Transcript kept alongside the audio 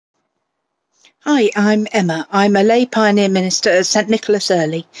Hi, I'm Emma. I'm a lay pioneer minister at St Nicholas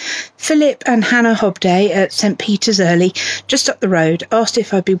Early. Philip and Hannah Hobday at St Peter's Early, just up the road, asked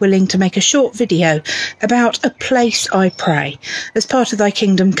if I'd be willing to make a short video about a place I pray as part of Thy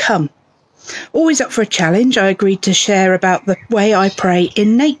Kingdom Come. Always up for a challenge, I agreed to share about the way I pray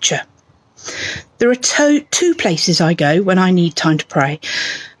in nature. There are two places I go when I need time to pray,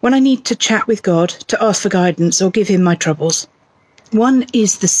 when I need to chat with God, to ask for guidance or give Him my troubles. One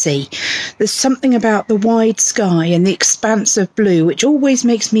is the sea. There's something about the wide sky and the expanse of blue which always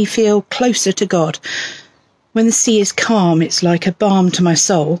makes me feel closer to God. When the sea is calm, it's like a balm to my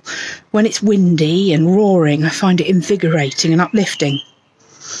soul. When it's windy and roaring, I find it invigorating and uplifting.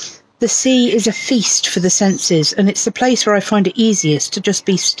 The sea is a feast for the senses, and it's the place where I find it easiest to just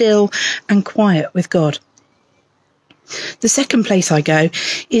be still and quiet with God. The second place I go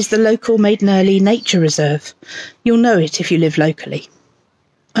is the local Maidenurley Nature Reserve. You'll know it if you live locally.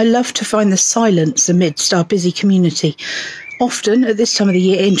 I love to find the silence amidst our busy community, often at this time of the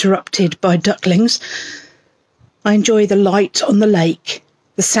year interrupted by ducklings. I enjoy the light on the lake,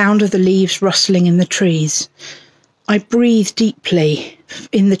 the sound of the leaves rustling in the trees. I breathe deeply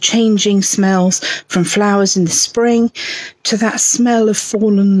in the changing smells from flowers in the spring to that smell of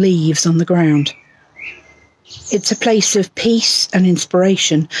fallen leaves on the ground. It's a place of peace and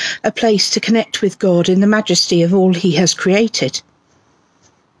inspiration, a place to connect with God in the majesty of all He has created.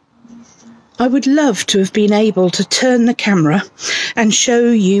 I would love to have been able to turn the camera and show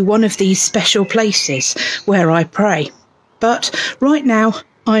you one of these special places where I pray. But right now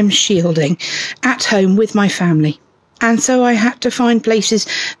I'm shielding at home with my family, and so I had to find places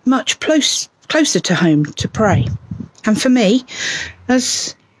much closer to home to pray. And for me,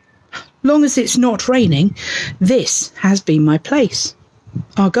 as long as it's not raining, this has been my place,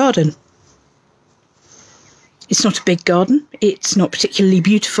 our garden. It's not a big garden, it's not particularly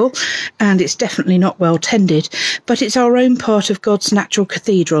beautiful, and it's definitely not well tended, but it's our own part of God's natural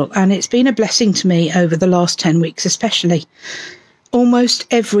cathedral, and it's been a blessing to me over the last 10 weeks especially. Almost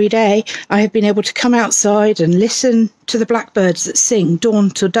every day I have been able to come outside and listen to the blackbirds that sing dawn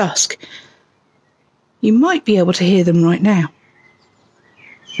to dusk. You might be able to hear them right now.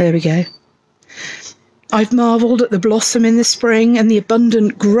 There we go. I've marvelled at the blossom in the spring and the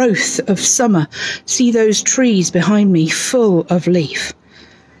abundant growth of summer. See those trees behind me full of leaf.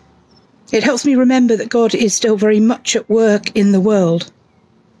 It helps me remember that God is still very much at work in the world.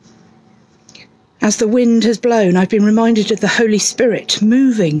 As the wind has blown, I've been reminded of the Holy Spirit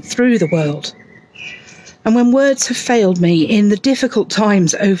moving through the world. And when words have failed me in the difficult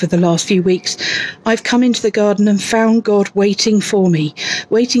times over the last few weeks, I've come into the garden and found God waiting for me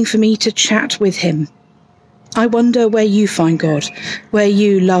to chat with Him. I wonder where you find God, where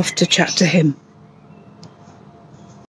you love to chat to Him.